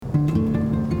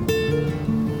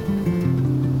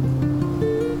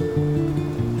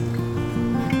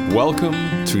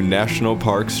Welcome to National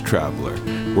Parks Traveler,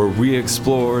 where we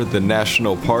explore the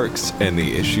national parks and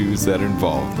the issues that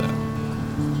involve them.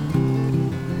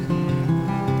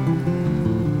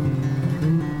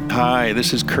 Hi,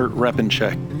 this is Kurt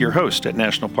Repenchek, your host at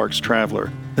National Parks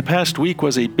Traveler. The past week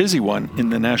was a busy one in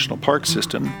the national park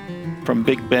system. From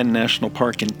Big Bend National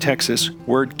Park in Texas,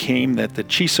 word came that the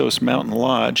Chisos Mountain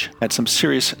Lodge had some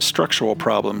serious structural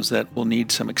problems that will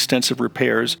need some extensive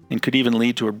repairs and could even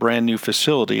lead to a brand new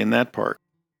facility in that park.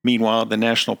 Meanwhile, the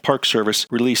National Park Service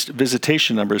released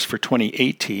visitation numbers for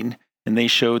 2018, and they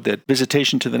showed that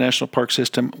visitation to the national park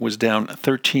system was down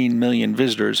 13 million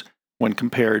visitors when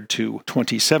compared to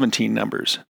 2017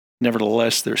 numbers.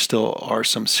 Nevertheless, there still are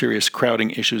some serious crowding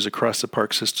issues across the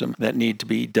park system that need to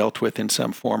be dealt with in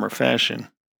some form or fashion.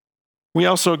 We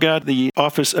also got the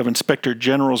Office of Inspector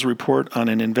General's report on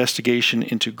an investigation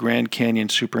into Grand Canyon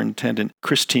Superintendent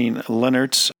Christine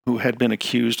Lennertz, who had been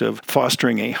accused of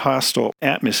fostering a hostile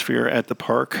atmosphere at the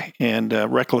park and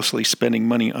recklessly spending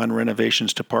money on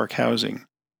renovations to park housing.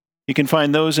 You can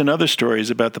find those and other stories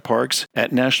about the parks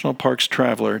at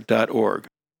nationalparkstraveler.org.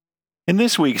 In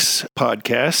this week's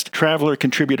podcast, Traveler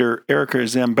contributor Erica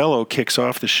Zambello kicks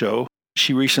off the show.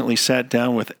 She recently sat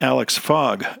down with Alex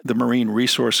Fogg, the Marine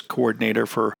Resource Coordinator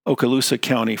for Okaloosa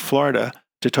County, Florida,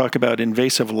 to talk about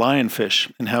invasive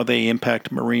lionfish and how they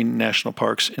impact marine national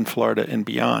parks in Florida and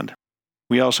beyond.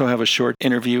 We also have a short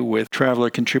interview with Traveler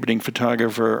contributing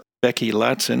photographer Becky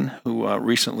Latson, who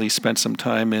recently spent some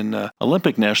time in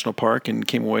Olympic National Park and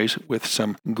came away with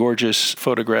some gorgeous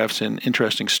photographs and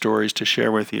interesting stories to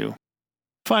share with you.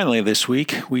 Finally, this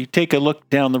week, we take a look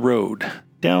down the road,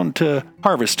 down to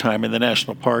harvest time in the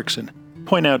national parks, and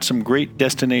point out some great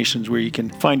destinations where you can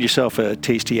find yourself a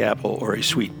tasty apple or a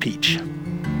sweet peach.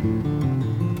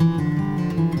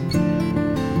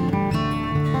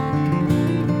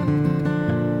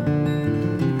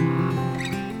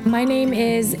 My name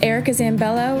is Erica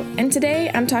Zambello, and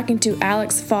today I'm talking to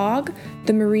Alex Fogg,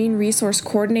 the Marine Resource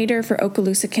Coordinator for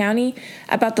Okaloosa County,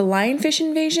 about the lionfish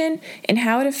invasion and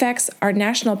how it affects our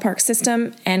national park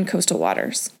system and coastal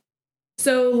waters.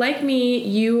 So, like me,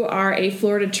 you are a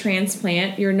Florida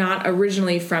transplant. You're not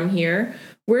originally from here.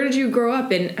 Where did you grow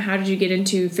up, and how did you get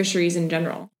into fisheries in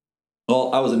general?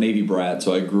 Well, I was a Navy brat,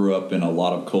 so I grew up in a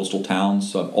lot of coastal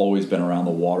towns, so I've always been around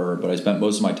the water, but I spent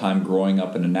most of my time growing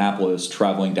up in Annapolis,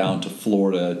 traveling down to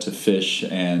Florida to fish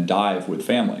and dive with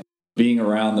family. Being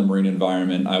around the marine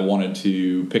environment, I wanted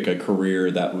to pick a career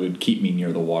that would keep me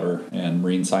near the water, and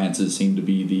marine sciences seemed to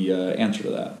be the answer to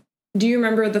that. Do you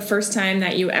remember the first time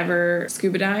that you ever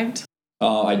scuba dived?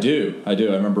 I do. I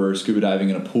remember scuba diving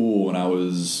in a pool when I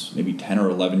was maybe 10 or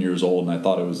 11 years old, and I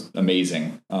thought it was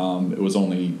amazing. It was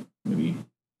only maybe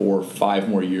 4 or 5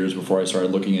 more years before I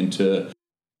started looking into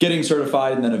getting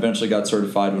certified, and then eventually got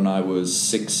certified when I was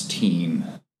 16.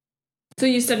 So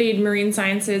you studied marine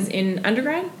sciences in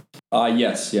undergrad?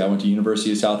 Yes. I went to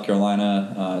University of South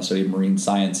Carolina, studied marine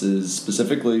sciences,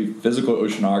 specifically physical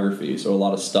oceanography, so a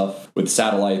lot of stuff with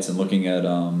satellites and looking at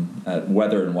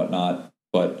weather and whatnot.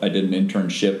 But I did an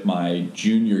internship my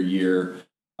junior year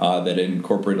that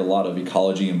incorporated a lot of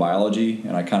ecology and biology,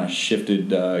 and I kind of shifted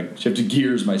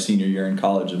gears my senior year in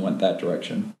college and went that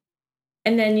direction.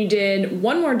 And then you did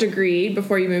one more degree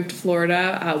before you moved to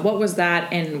Florida. What was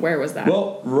that, and where was that?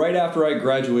 Well, right after I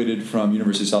graduated from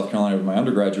University of South Carolina with my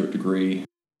undergraduate degree,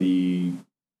 the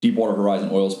Deepwater Horizon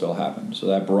oil spill happened. So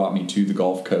that brought me to the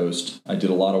Gulf Coast. I did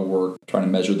a lot of work trying to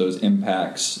measure those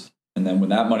impacts. And then when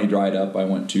that money dried up, I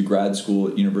went to grad school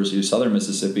at University of Southern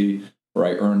Mississippi, where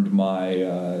I earned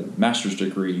my master's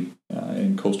degree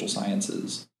in coastal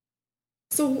sciences.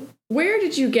 So where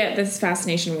did you get this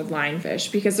fascination with lionfish?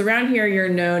 Because around here you're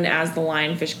known as the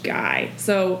lionfish guy.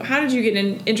 So how did you get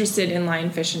interested in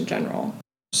lionfish in general?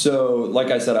 So,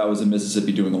 like I said, I was in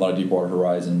Mississippi doing a lot of Deepwater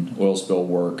Horizon oil spill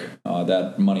work.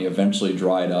 That money eventually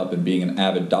dried up, and being an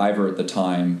avid diver at the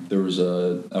time, there was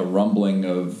a rumbling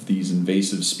of these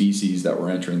invasive species that were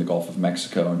entering the Gulf of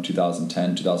Mexico in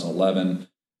 2010, 2011.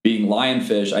 Being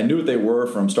lionfish, I knew what they were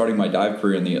from starting my dive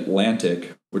career in the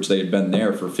Atlantic, which they had been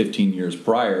there for 15 years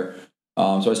prior.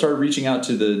 So I started reaching out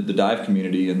to the dive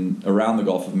community and around the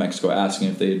Gulf of Mexico, asking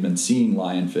if they had been seeing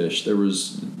lionfish. There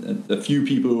was a few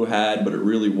people who had, but it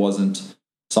really wasn't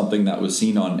something that was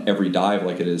seen on every dive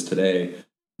like it is today.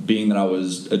 Being that I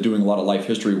was doing a lot of life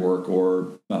history work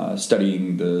or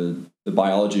studying the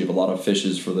biology of a lot of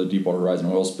fishes for the Deepwater Horizon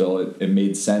oil spill, it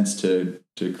made sense to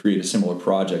create a similar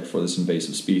project for this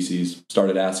invasive species.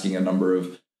 Started asking a number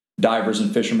of divers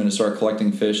and fishermen to start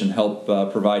collecting fish and help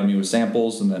provide me with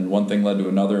samples, and then one thing led to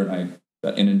another, and I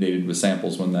got inundated with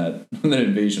samples when that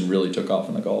invasion really took off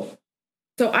in the Gulf.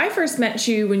 So I first met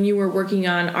you when you were working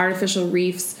on artificial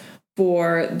reefs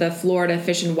for the Florida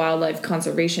Fish and Wildlife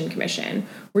Conservation Commission.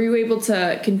 Were you able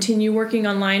to continue working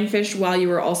on lionfish while you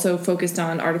were also focused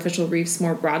on artificial reefs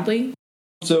more broadly?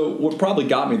 So what probably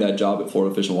got me that job at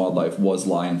Florida Fish and Wildlife was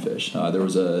lionfish. There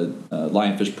was a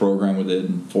lionfish program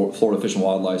within Florida Fish and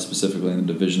Wildlife, specifically in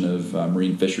the Division of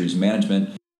Marine Fisheries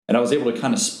Management. And I was able to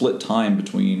kind of split time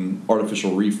between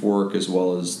artificial reef work as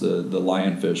well as the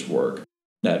lionfish work.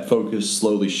 That focus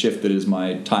slowly shifted as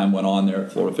my time went on there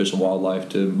at Florida Fish and Wildlife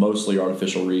to mostly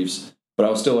artificial reefs. But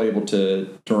I was still able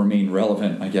to remain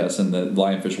relevant, I guess, in the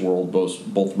lionfish world,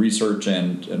 both research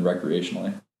and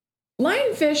recreationally.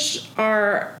 Lionfish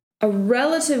are a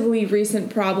relatively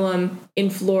recent problem in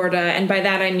Florida, and by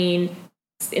that I mean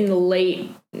in the late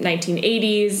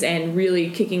 1980s and really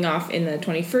kicking off in the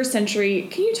 21st century.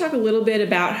 Can you talk a little bit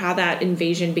about how that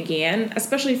invasion began,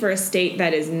 especially for a state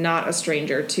that is not a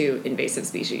stranger to invasive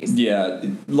species? Yeah,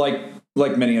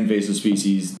 like many invasive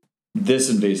species, this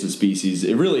invasive species,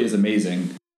 it really is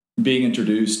amazing. Being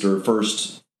introduced or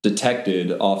first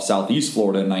detected off southeast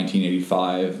Florida in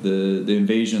 1985, the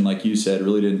invasion, like you said,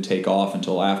 really didn't take off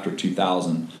until after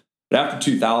 2000. But after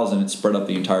 2000, it spread up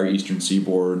the entire eastern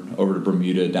seaboard over to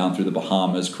Bermuda, down through the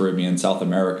Bahamas, Caribbean, South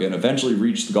America, and eventually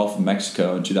reached the Gulf of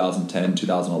Mexico in 2010,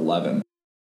 2011.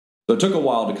 So it took a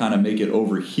while to kind of make it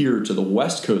over here to the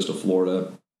west coast of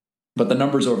Florida, but the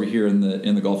numbers over here in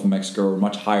the Gulf of Mexico are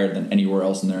much higher than anywhere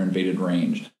else in their invaded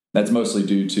range. That's mostly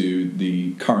due to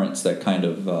the currents that kind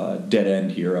of dead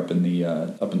end here up in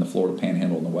the Florida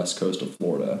Panhandle and the west coast of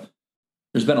Florida.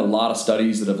 There's been a lot of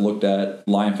studies that have looked at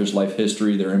lionfish life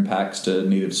history, their impacts to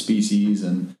native species,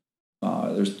 and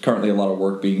there's currently a lot of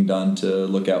work being done to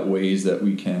look at ways that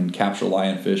we can capture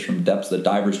lionfish from depths that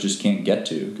divers just can't get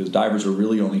to, because divers are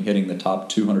really only hitting the top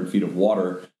 200 feet of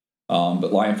water,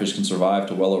 but lionfish can survive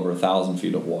to well over 1,000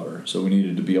 feet of water. So we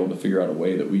needed to be able to figure out a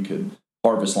way that we could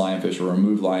harvest lionfish or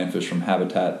remove lionfish from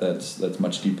habitat that's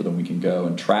much deeper than we can go,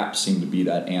 and traps seem to be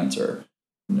that answer.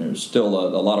 And there's still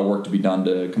a lot of work to be done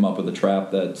to come up with a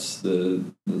trap that's the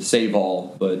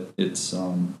save-all, but it's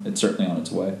certainly on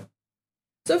its way.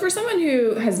 So for someone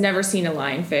who has never seen a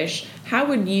lionfish, how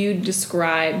would you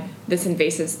describe this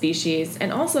invasive species?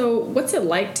 And also, what's it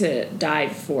like to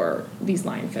dive for these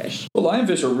lionfish? Well,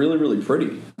 lionfish are really, really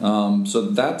pretty.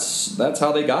 So that's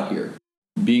how they got here.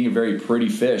 Being a very pretty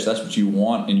fish, that's what you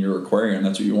want in your aquarium.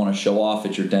 That's what you want to show off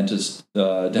at your dentist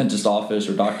office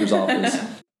or doctor's office.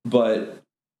 But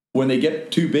when they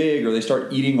get too big or they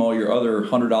start eating all your other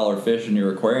 $100 fish in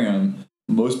your aquarium,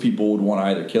 most people would want to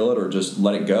either kill it or just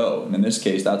let it go. And in this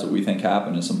case, that's what we think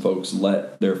happened, is some folks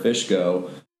let their fish go,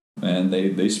 and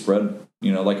they spread,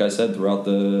 like I said, throughout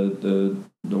the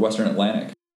Western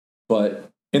Atlantic. But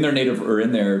in their native or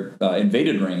in their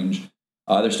invaded range,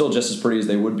 they're still just as pretty as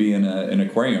they would be in an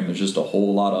aquarium. There's just a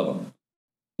whole lot of them.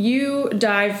 You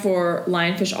dive for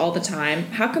lionfish all the time.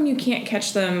 How come you can't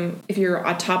catch them if you're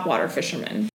a topwater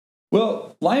fisherman?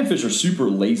 Well, lionfish are super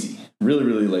lazy, really,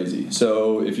 really lazy.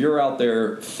 So if you're out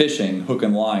there fishing hook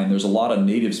and line, there's a lot of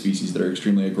native species that are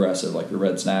extremely aggressive, like your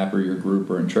red snapper, your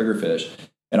grouper, and triggerfish.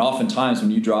 And oftentimes when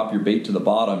you drop your bait to the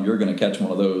bottom, you're going to catch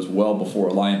one of those well before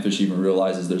a lionfish even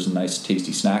realizes there's a nice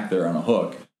tasty snack there on a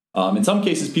hook. In some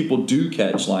cases, people do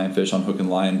catch lionfish on hook and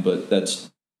line, but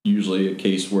that's usually a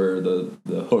case where the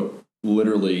hook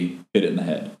literally hit it in the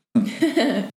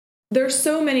head. There's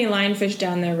so many lionfish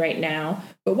down there right now,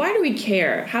 but why do we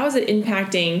care? How is it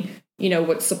impacting,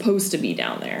 what's supposed to be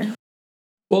down there?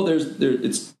 Well,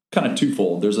 it's kind of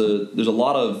twofold. There's a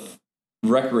lot of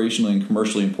recreationally and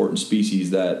commercially important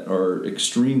species that are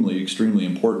extremely, extremely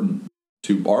important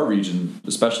to our region,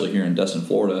 especially here in Destin,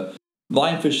 Florida.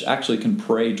 Lionfish actually can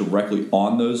prey directly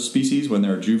on those species when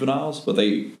they're juveniles, but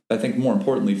they, I think more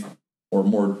importantly or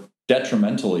more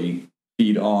detrimentally,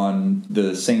 feed on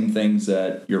the same things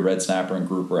that your red snapper and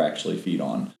grouper actually feed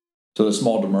on. So the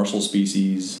small demersal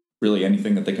species, really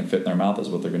anything that they can fit in their mouth is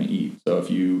what they're going to eat. So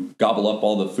if you gobble up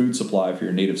all the food supply for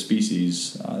your native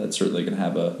species, that's certainly going to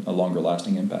have a longer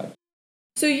lasting impact.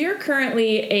 So you're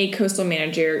currently a coastal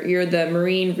manager. You're the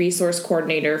marine resource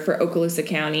coordinator for Okaloosa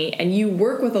County, and you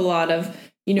work with a lot of,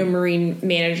 marine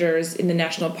managers in the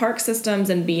national park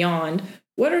systems and beyond.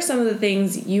 What are some of the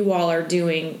things you all are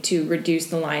doing to reduce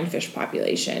the lionfish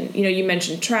population? You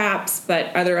mentioned traps,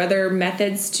 but are there other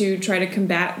methods to try to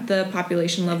combat the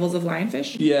population levels of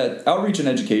lionfish? Yeah, outreach and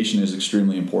education is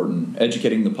extremely important.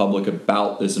 Educating the public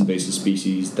about this invasive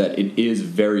species, that it is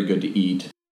very good to eat.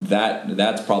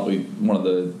 That's probably one of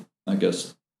the,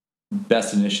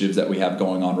 best initiatives that we have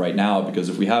going on right now, because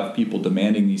if we have people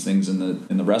demanding these things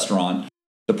in the restaurant,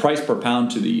 the price per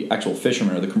pound to the actual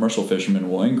fishermen or the commercial fishermen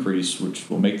will increase, which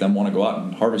will make them want to go out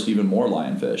and harvest even more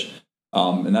lionfish.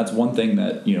 And that's one thing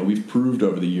that we've proved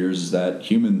over the years is that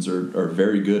humans are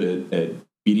very good at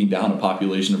beating down a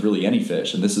population of really any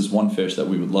fish. And this is one fish that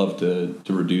we would love to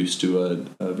reduce to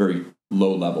a very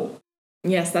low level.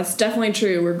 Yes, that's definitely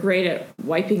true. We're great at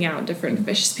wiping out different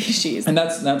fish species. And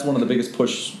that's one of the biggest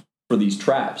push for these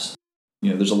traps.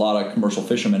 There's a lot of commercial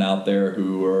fishermen out there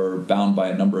who are bound by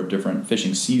a number of different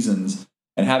fishing seasons,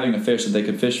 and having a fish that they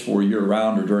could fish for year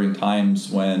round or during times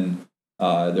when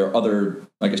their other,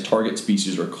 target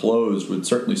species are closed would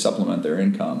certainly supplement their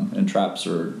income. And traps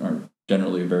are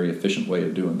generally a very efficient way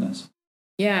of doing this.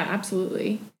 Yeah,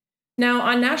 absolutely. Now,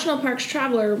 on National Parks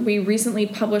Traveler, we recently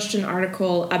published an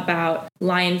article about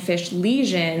lionfish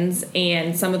lesions,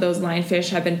 and some of those lionfish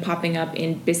have been popping up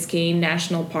in Biscayne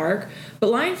National Park.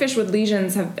 But lionfish with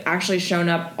lesions have actually shown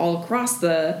up all across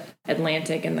the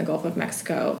Atlantic and the Gulf of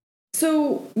Mexico.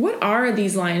 So what are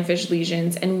these lionfish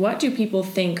lesions, and what do people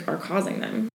think are causing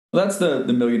them? Well, that's the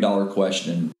million-dollar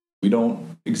question. We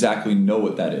don't exactly know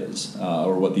what that is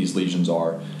or what these lesions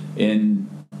are. In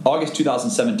August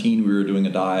 2017, we were doing a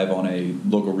dive on a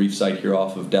local reef site here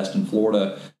off of Destin,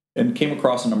 Florida, and came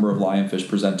across a number of lionfish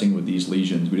presenting with these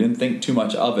lesions. We didn't think too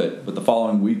much of it, but the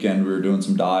following weekend, we were doing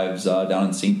some dives down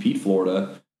in St. Pete,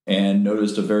 Florida, and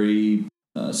noticed a very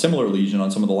similar lesion on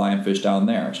some of the lionfish down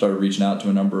there. I started reaching out to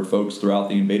a number of folks throughout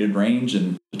the invaded range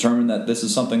and determined that this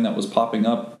is something that was popping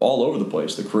up all over the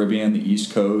place, the Caribbean, the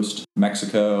East Coast,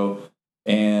 Mexico,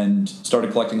 and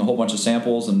started collecting a whole bunch of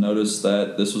samples and noticed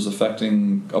that this was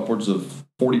affecting upwards of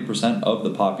 40% of the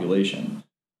population.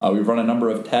 We've run a number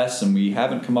of tests, and we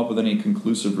haven't come up with any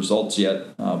conclusive results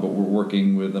yet, but we're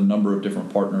working with a number of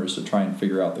different partners to try and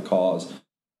figure out the cause.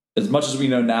 As much as we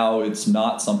know now, it's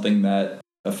not something that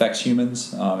affects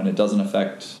humans, and it doesn't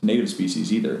affect native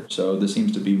species either. So this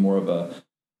seems to be more of a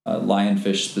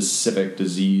lionfish-specific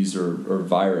disease or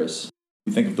virus.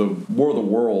 You think of the War of the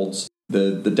Worlds,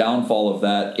 the downfall of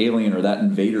that alien or that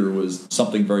invader was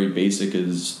something very basic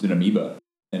as an amoeba.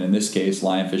 And in this case,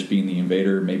 lionfish being the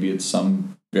invader, maybe it's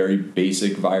some very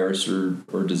basic virus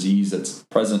or disease that's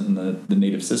present in the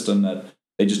native system that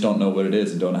they just don't know what it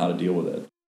is and don't know how to deal with it.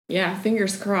 Yeah,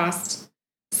 fingers crossed.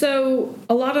 So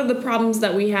a lot of the problems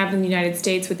that we have in the United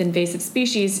States with invasive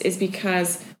species is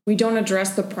because we don't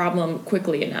address the problem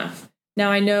quickly enough.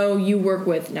 Now, I know you work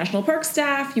with national park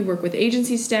staff, you work with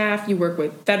agency staff, you work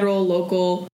with federal,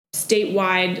 local,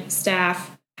 statewide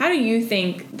staff. How do you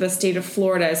think the state of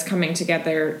Florida is coming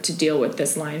together to deal with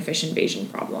this lionfish invasion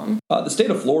problem? The state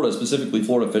of Florida, specifically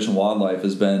Florida Fish and Wildlife,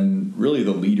 has been really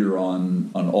the leader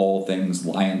on all things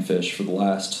lionfish for the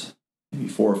last maybe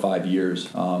 4 or 5 years.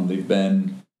 They've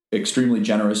been extremely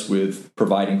generous with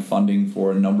providing funding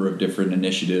for a number of different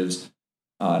initiatives.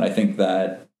 And I think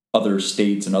that other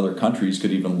states and other countries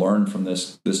could even learn from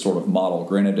this sort of model.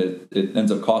 Granted, it ends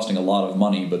up costing a lot of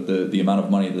money, but the amount of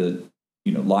money that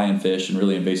lionfish and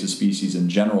really invasive species in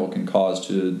general can cause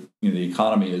to the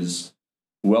economy is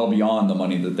well beyond the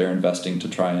money that they're investing to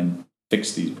try and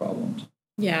fix these problems.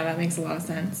 Yeah, that makes a lot of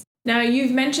sense. Now,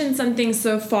 you've mentioned some things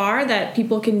so far that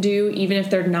people can do, even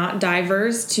if they're not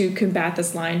divers, to combat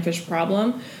this lionfish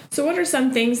problem. So what are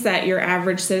some things that your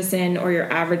average citizen or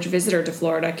your average visitor to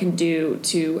Florida can do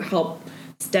to help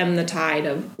stem the tide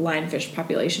of lionfish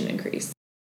population increase?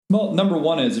 Well, number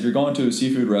one is if you're going to a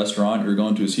seafood restaurant, you're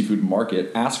going to a seafood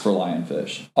market, ask for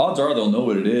lionfish. Odds are they'll know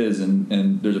what it is,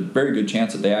 and there's a very good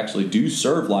chance that they actually do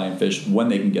serve lionfish when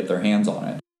they can get their hands on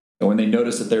it. And when they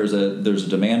notice that there's a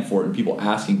demand for it and people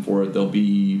asking for it, they'll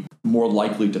be more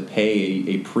likely to pay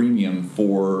a premium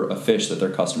for a fish that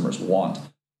their customers want.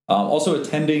 Also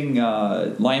attending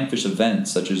lionfish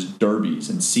events such as derbies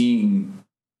and seeing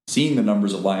the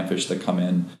numbers of lionfish that come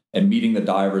in and meeting the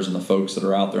divers and the folks that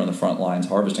are out there on the front lines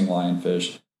harvesting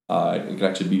lionfish, it could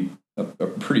actually be a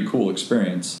pretty cool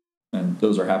experience. And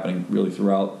those are happening really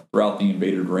throughout the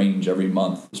invaded range every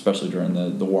month, especially during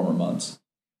the warmer months.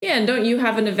 Yeah, and don't you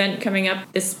have an event coming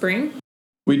up this spring?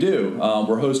 We do.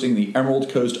 We're hosting the Emerald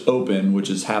Coast Open, which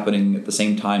is happening at the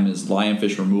same time as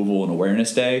Lionfish Removal and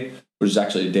Awareness Day, which is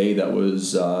actually a day that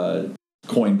was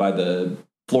coined by the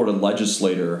Florida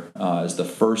legislator as the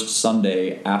first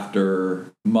Sunday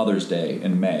after Mother's Day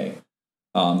in May.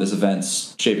 This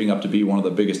event's shaping up to be one of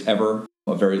the biggest ever,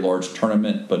 a very large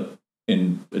tournament, but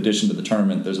in addition to the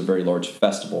tournament, there's a very large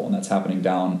festival, and that's happening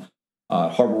down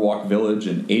Harbor Walk Village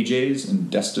in AJ's in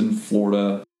Destin,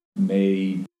 Florida,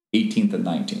 May 18th and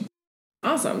 19th.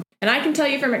 Awesome. And I can tell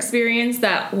you from experience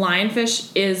that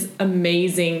lionfish is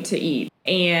amazing to eat.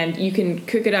 and you can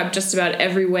cook it up just about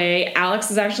every way. Alex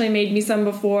has actually made me some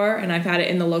before, and I've had it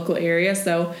in the local area.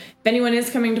 So if anyone is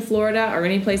coming to Florida or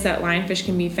any place that lionfish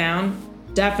can be found,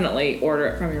 definitely order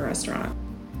it from your restaurant.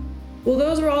 Well,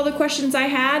 those were all the questions I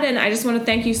had, and I just want to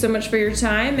thank you so much for your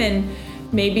time, and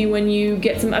maybe when you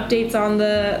get some updates on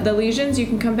the lesions, you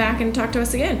can come back and talk to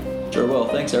us again. Sure will.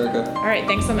 Thanks, Erica. All right,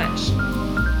 thanks so much.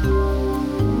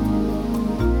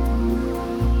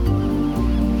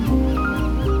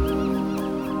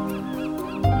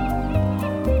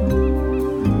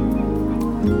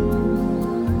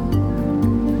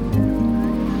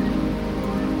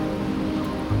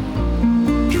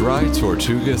 Dry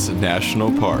Tortugas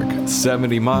National Park,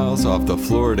 70 miles off the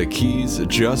Florida Keys,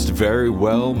 just very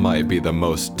well might be the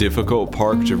most difficult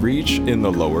park to reach in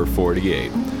the lower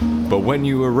 48. But when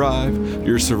you arrive,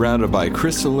 you're surrounded by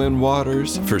crystalline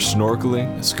waters for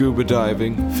snorkeling, scuba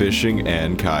diving, fishing,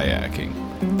 and kayaking.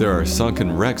 There are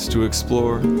sunken wrecks to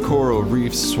explore, coral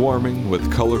reefs swarming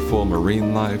with colorful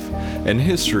marine life, and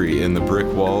history in the brick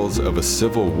walls of a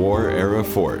Civil War-era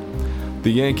fort.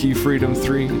 The Yankee Freedom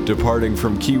 3, departing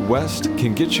from Key West,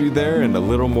 can get you there in a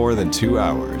little more than 2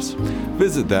 hours.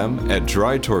 Visit them at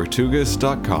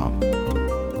drytortugas.com.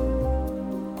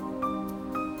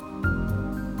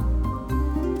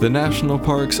 The national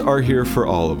parks are here for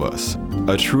all of us,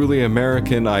 a truly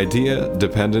American idea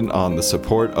dependent on the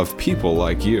support of people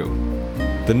like you.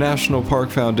 The National Park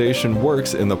Foundation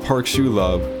works in the parks you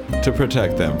love to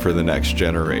protect them for the next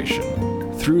generation.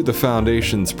 Through the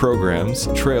Foundation's programs,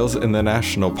 trails in the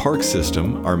National Park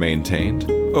System are maintained,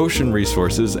 ocean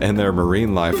resources and their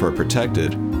marine life are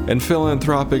protected, and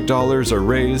philanthropic dollars are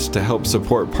raised to help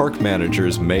support park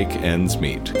managers make ends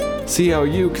meet. See how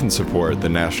you can support the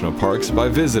national parks by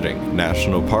visiting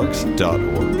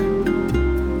nationalparks.org.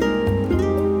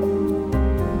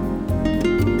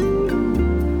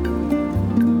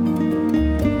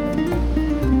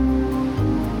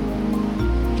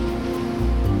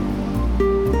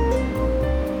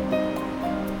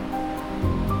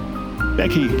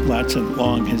 Becky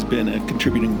Latson-Long has been a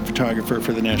contributing photographer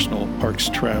for the National Parks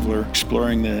Traveler,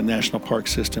 exploring the national park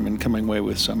system and coming away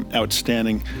with some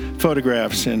outstanding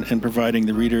photographs and providing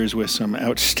the readers with some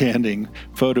outstanding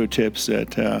photo tips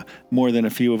that more than a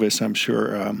few of us, I'm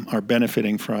sure, are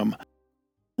benefiting from.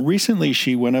 Recently,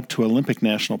 she went up to Olympic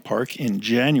National Park in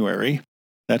January.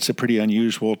 That's a pretty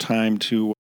unusual time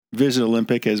to visit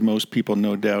Olympic, as most people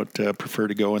no doubt prefer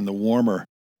to go in the warmer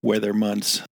weather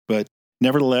months. But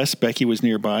nevertheless, Becky was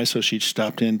nearby, so she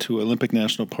stopped into Olympic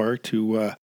National Park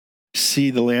to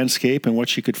see the landscape and what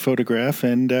she could photograph,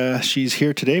 and she's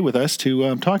here today with us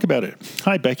to talk about it.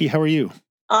 Hi, Becky. How are you?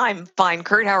 I'm fine,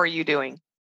 Kurt. How are you doing?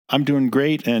 I'm doing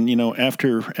great, and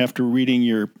after reading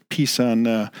your piece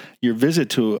on your visit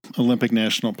to Olympic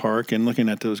National Park and looking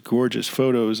at those gorgeous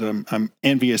photos, I'm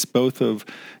envious both of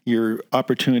your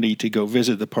opportunity to go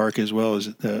visit the park as well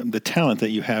as the talent that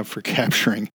you have for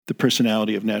capturing the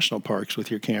personality of national parks with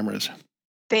your cameras.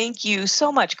 Thank you so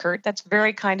much, Kurt. That's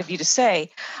very kind of you to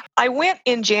say. I went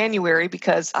in January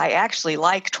because I actually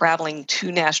like traveling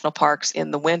to national parks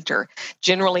in the winter.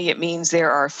 Generally, it means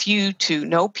there are few to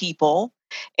no people.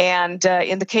 And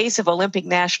in the case of Olympic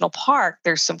National Park,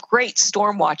 there's some great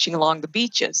storm watching along the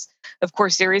beaches. Of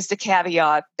course, there is the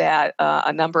caveat that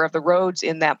a number of the roads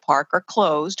in that park are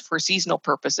closed for seasonal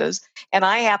purposes. And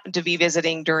I happened to be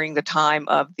visiting during the time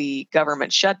of the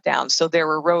government shutdown. So there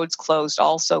were roads closed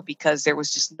also because there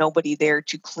was just nobody there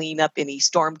to clean up any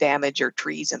storm damage or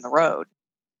trees in the road.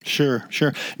 Sure.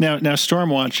 Now, storm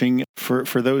watching,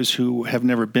 for those who have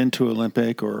never been to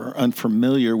Olympic or are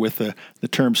unfamiliar with the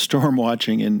term storm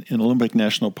watching in Olympic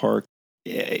National Park,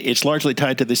 it's largely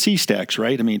tied to the sea stacks,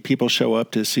 right? I mean, people show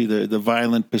up to see the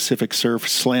violent Pacific surf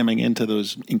slamming into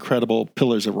those incredible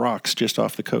pillars of rocks just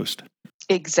off the coast.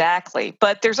 Exactly.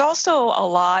 But there's also a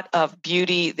lot of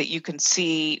beauty that you can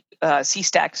see, sea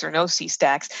stacks or no sea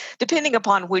stacks, depending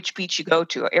upon which beach you go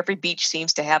to. Every beach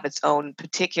seems to have its own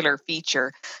particular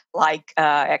feature. Like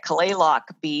at Kalaloch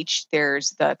Beach,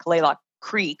 there's the Kalaloch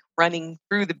Creek running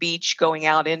through the beach going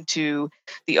out into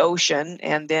the ocean.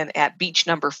 And then at beach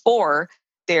number 4,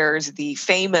 there's the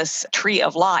famous Tree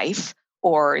of Life,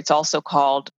 or it's also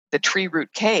called the Tree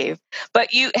Root Cave.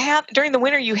 But you have, during the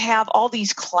winter, you have all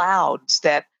these clouds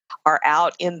that are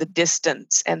out in the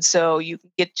distance. And so you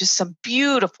can get just some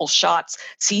beautiful shots,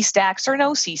 sea stacks or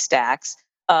no sea stacks,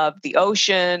 of the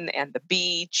ocean and the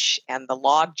beach and the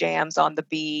log jams on the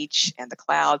beach and the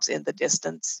clouds in the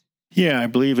distance. Yeah, I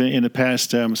believe in the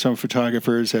past, some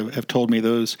photographers have told me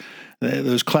those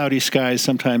cloudy skies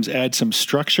sometimes add some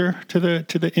structure to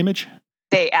the image.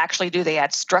 They actually do. They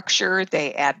add structure,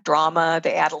 they add drama,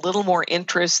 they add a little more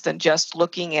interest than just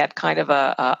looking at kind of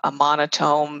a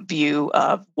monotone view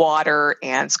of water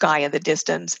and sky in the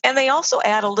distance. And they also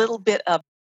add a little bit of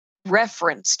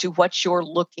reference to what you're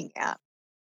looking at.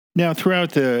 Now,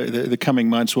 throughout the coming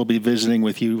months, we'll be visiting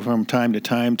with you from time to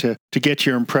time to get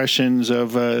your impressions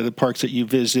of the parks that you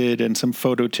visit and some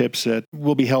photo tips that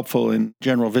will be helpful in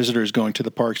general visitors going to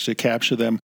the parks to capture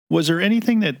them. Was there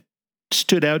anything that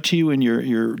stood out to you in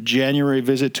your January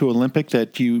visit to Olympic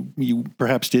that you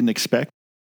perhaps didn't expect?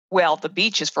 Well, the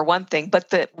beaches for one thing, but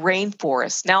the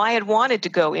rainforest. Now, I had wanted to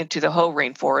go into the Hoh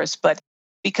rainforest, but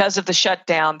because of the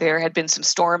shutdown, there had been some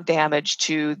storm damage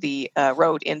to the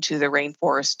road into the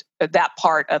rainforest, that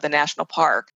part of the national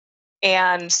park.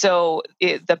 And so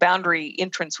the boundary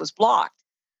entrance was blocked.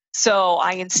 So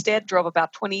I instead drove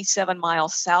about 27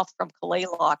 miles south from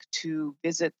Kalaloch to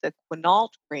visit the Quinault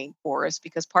rainforest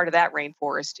because part of that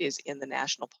rainforest is in the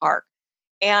national park.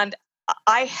 And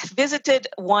I visited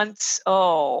once,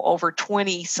 over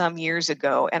 20 some years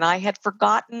ago, and I had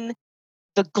forgotten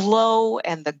the glow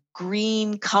and the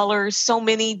green colors, so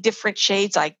many different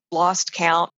shades, I lost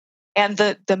count, and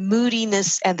the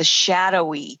moodiness and the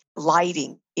shadowy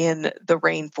lighting in the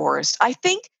rainforest. I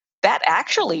think that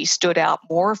actually stood out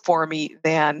more for me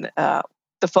than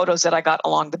the photos that I got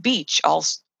along the beach,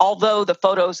 although the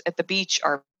photos at the beach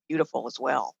are beautiful as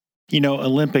well. You know,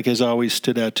 Olympic has always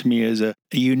stood out to me as a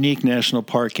unique national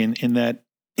park in that,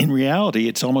 in reality,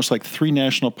 it's almost like three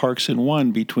national parks in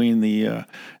one between the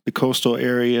coastal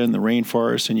area and the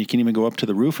rainforest, and you can even go up to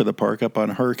the roof of the park up on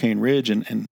Hurricane Ridge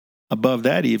and above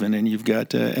that even, and you've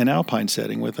got an alpine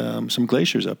setting with some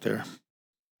glaciers up there.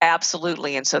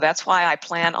 Absolutely. And so that's why I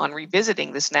plan on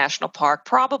revisiting this national park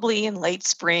probably in late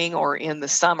spring or in the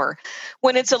summer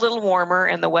when it's a little warmer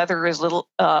and the weather is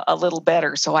a little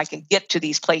better so I can get to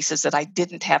these places that I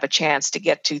didn't have a chance to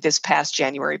get to this past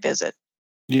January visit.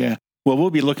 Yeah. Well, we'll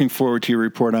be looking forward to your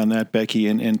report on that, Becky,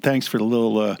 and thanks for the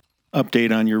little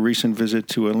update on your recent visit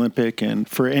to Olympic. And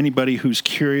for anybody who's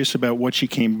curious about what she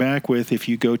came back with, if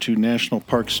you go to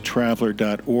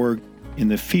nationalparkstraveler.org, in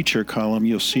the feature column,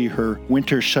 you'll see her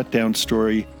winter shutdown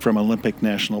story from Olympic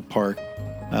National Park.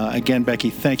 Again, Becky,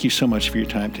 thank you so much for your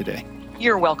time today.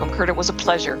 You're welcome, Kurt. It was a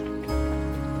pleasure.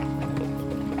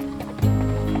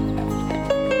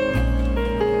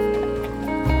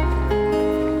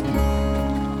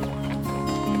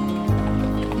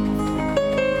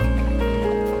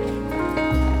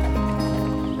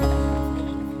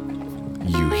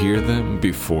 You hear them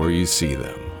before you see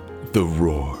them. The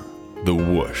roar, the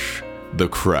whoosh, the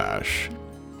crash.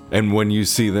 And when you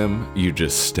see them, you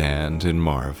just stand and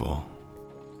marvel.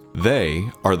 They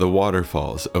are the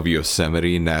waterfalls of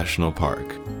Yosemite National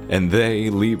Park, and they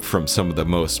leap from some of the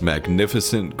most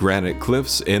magnificent granite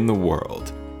cliffs in the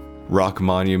world. Rock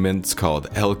monuments called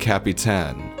El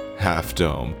Capitan, Half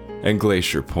Dome, and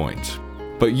Glacier Point.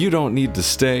 But you don't need to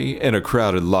stay in a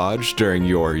crowded lodge during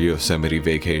your Yosemite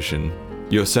vacation.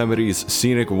 Yosemite's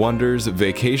Scenic Wonders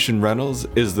Vacation Rentals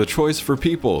is the choice for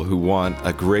people who want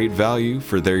a great value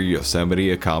for their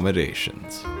Yosemite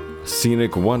accommodations.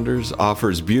 Scenic Wonders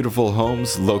offers beautiful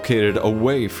homes located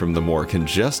away from the more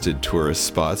congested tourist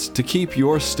spots to keep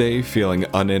your stay feeling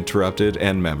uninterrupted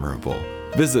and memorable.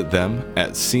 Visit them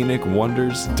at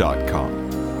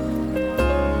scenicwonders.com.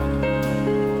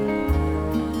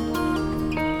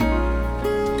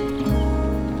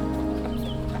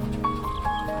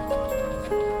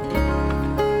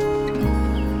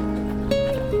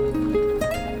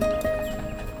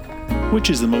 Which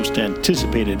is the most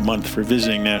anticipated month for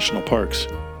visiting national parks?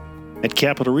 At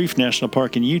Capitol Reef National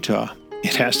Park in Utah,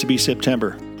 it has to be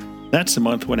September. That's the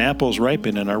month when apples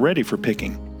ripen and are ready for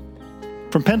picking.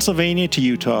 From Pennsylvania to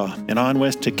Utah and on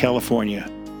west to California,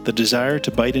 the desire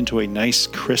to bite into a nice,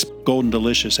 crisp, golden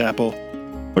delicious apple,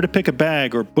 or to pick a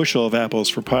bag or bushel of apples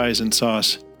for pies and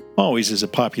sauce, always is a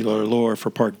popular lure for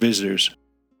park visitors.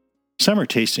 Some are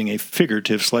tasting a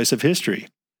figurative slice of history.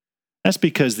 That's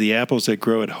because the apples that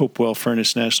grow at Hopewell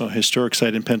Furnace National Historic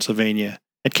Site in Pennsylvania,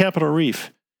 at Capitol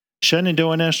Reef,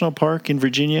 Shenandoah National Park in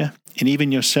Virginia, and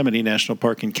even Yosemite National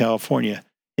Park in California,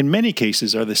 in many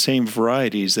cases are the same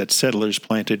varieties that settlers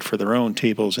planted for their own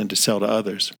tables and to sell to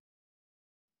others.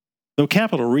 Though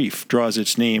Capitol Reef draws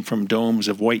its name from domes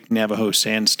of white Navajo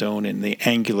sandstone and the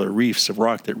angular reefs of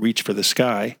rock that reach for the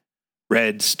sky,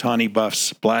 reds, tawny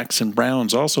buffs, blacks, and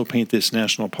browns also paint this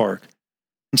national park,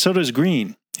 and so does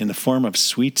green, in the form of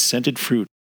sweet scented fruit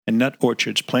and nut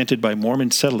orchards planted by Mormon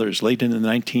settlers late in the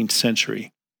 19th century.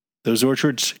 Those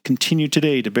orchards continue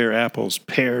today to bear apples,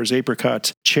 pears,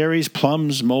 apricots, cherries,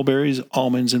 plums, mulberries,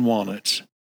 almonds, and walnuts.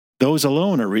 Those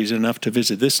alone are reason enough to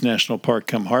visit this national park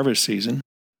come harvest season.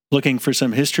 Looking for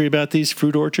some history about these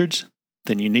fruit orchards?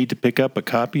 Then you need to pick up a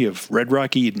copy of Red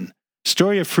Rock Eden,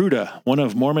 Story of Fruita, one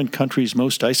of Mormon country's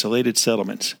most isolated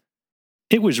settlements.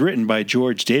 It was written by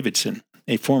George Davidson,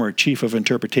 a former chief of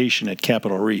interpretation at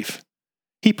Capitol Reef.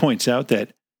 He points out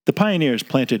that the pioneers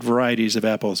planted varieties of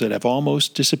apples that have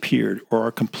almost disappeared or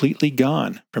are completely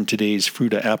gone from today's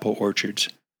Fruita apple orchards.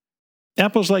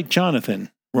 Apples like Jonathan,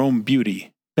 Rome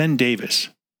Beauty, Ben Davis,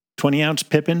 20-ounce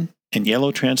Pippin, and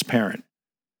Yellow Transparent.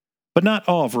 But not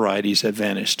all varieties have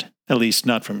vanished, at least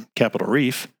not from Capitol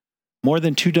Reef. More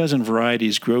than 24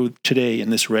 varieties grow today in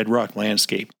this red rock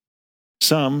landscape.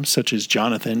 Some, such as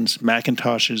Jonathan's,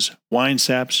 Macintoshes,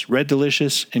 Winesaps, Red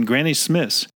Delicious, and Granny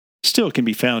Smith's, still can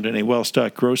be found in a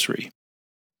well-stocked grocery.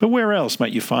 But where else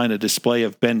might you find a display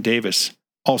of Ben Davis,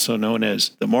 also known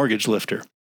as the Mortgage Lifter,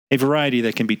 a variety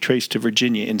that can be traced to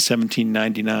Virginia in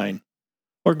 1799,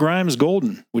 or Grimes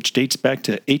Golden, which dates back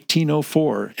to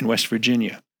 1804 in West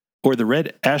Virginia, or the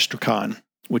Red Astrakhan,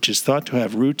 which is thought to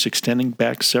have roots extending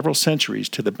back several centuries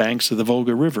to the banks of the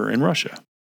Volga River in Russia.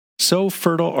 So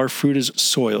fertile are Fruita's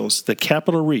soils that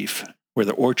Capitol Reef, where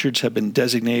the orchards have been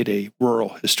designated a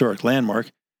rural historic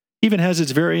landmark, even has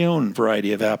its very own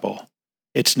variety of apple.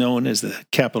 It's known as the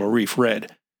Capitol Reef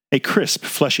Red, a crisp,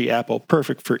 fleshy apple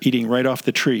perfect for eating right off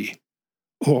the tree,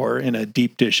 or in a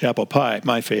deep dish apple pie,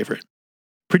 my favorite.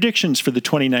 Predictions for the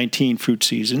 2019 fruit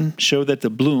season show that the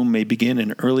bloom may begin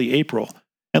in early April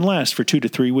and last for 2 to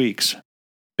 3 weeks.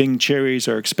 Bing cherries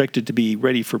are expected to be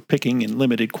ready for picking in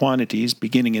limited quantities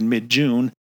beginning in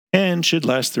mid-June and should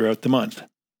last throughout the month.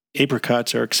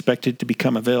 Apricots are expected to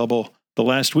become available the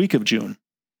last week of June.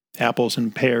 Apples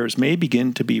and pears may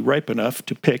begin to be ripe enough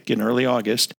to pick in early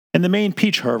August, and the main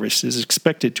peach harvest is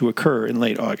expected to occur in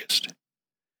late August.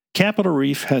 Capitol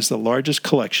Reef has the largest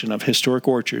collection of historic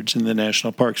orchards in the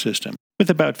national park system, with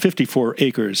about 54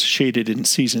 acres shaded in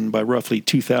season by roughly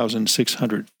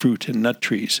 2,600 fruit and nut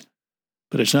trees.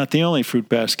 But it's not the only fruit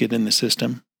basket in the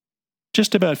system.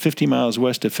 Just about 50 miles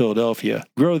west of Philadelphia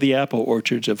grow the apple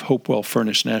orchards of Hopewell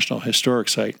Furnace National Historic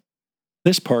Site.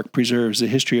 This park preserves the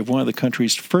history of one of the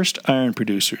country's first iron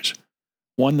producers,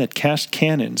 one that cast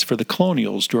cannons for the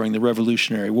colonials during the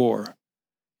Revolutionary War.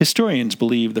 Historians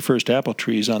believe the first apple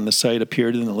trees on the site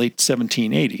appeared in the late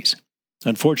 1780s.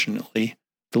 Unfortunately,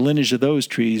 the lineage of those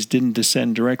trees didn't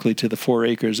descend directly to the 4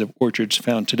 acres of orchards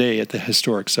found today at the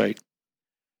historic site.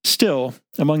 Still,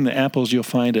 among the apples you'll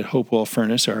find at Hopewell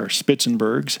Furnace are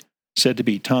Spitzenbergs, said to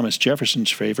be Thomas Jefferson's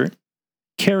favorite,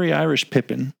 Kerry Irish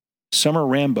Pippin, Summer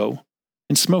Rambo,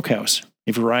 and Smokehouse,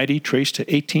 a variety traced to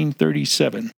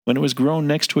 1837 when it was grown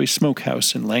next to a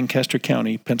smokehouse in Lancaster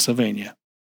County, Pennsylvania.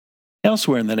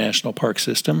 Elsewhere in the national park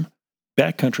system,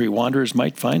 backcountry wanderers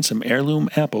might find some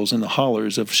heirloom apples in the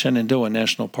hollers of Shenandoah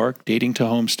National Park dating to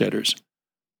homesteaders.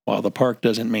 While the park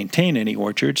doesn't maintain any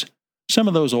orchards, some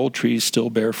of those old trees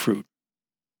still bear fruit.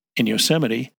 In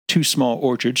Yosemite, 2 small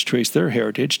orchards trace their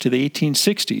heritage to the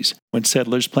 1860s when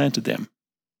settlers planted them.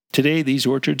 Today, these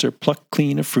orchards are plucked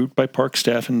clean of fruit by park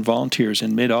staff and volunteers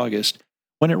in mid-August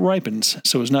when it ripens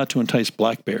so as not to entice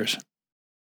black bears.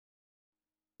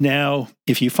 Now,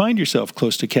 if you find yourself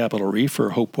close to Capitol Reef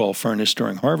or Hopewell Furnace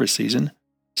during harvest season,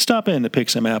 stop in to pick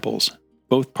some apples.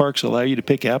 Both parks allow you to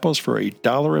pick apples for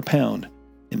 $1 a pound,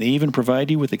 and they even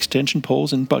provide you with extension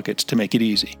poles and buckets to make it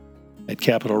easy. At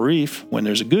Capitol Reef, when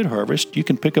there's a good harvest, you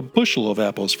can pick a bushel of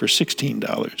apples for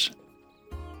 $16.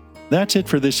 That's it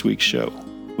for this week's show.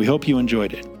 We hope you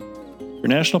enjoyed it. For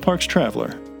National Parks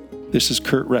Traveler, this is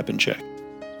Kurt Repenchek.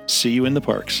 See you in the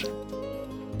parks.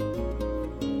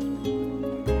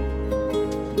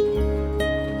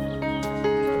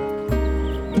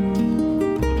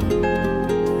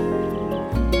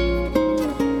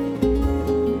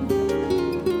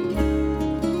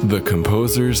 The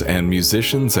composers and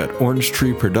musicians at Orange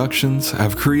Tree Productions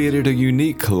have created a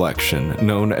unique collection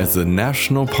known as the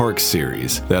National Park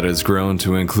Series that has grown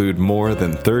to include more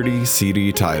than 30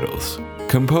 CD titles.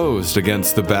 Composed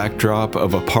against the backdrop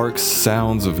of a park's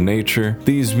sounds of nature,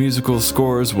 these musical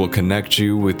scores will connect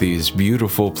you with these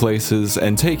beautiful places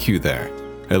and take you there,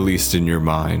 at least in your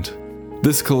mind.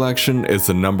 This collection is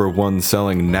the #1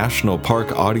 selling National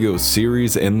Park audio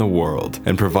series in the world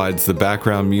and provides the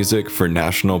background music for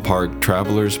National Park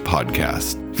Travelers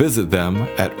podcast. Visit them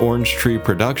at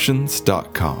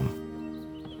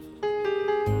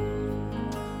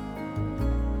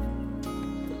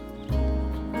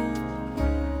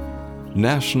orangetreeproductions.com.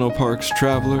 National Parks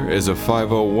Traveler is a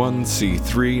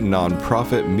 501c3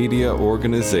 nonprofit media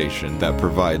organization that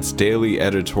provides daily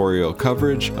editorial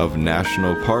coverage of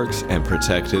national parks and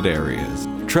protected areas.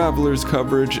 Traveler's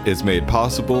coverage is made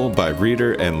possible by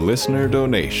reader and listener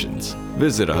donations.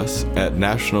 Visit us at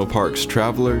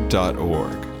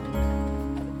nationalparkstraveler.org.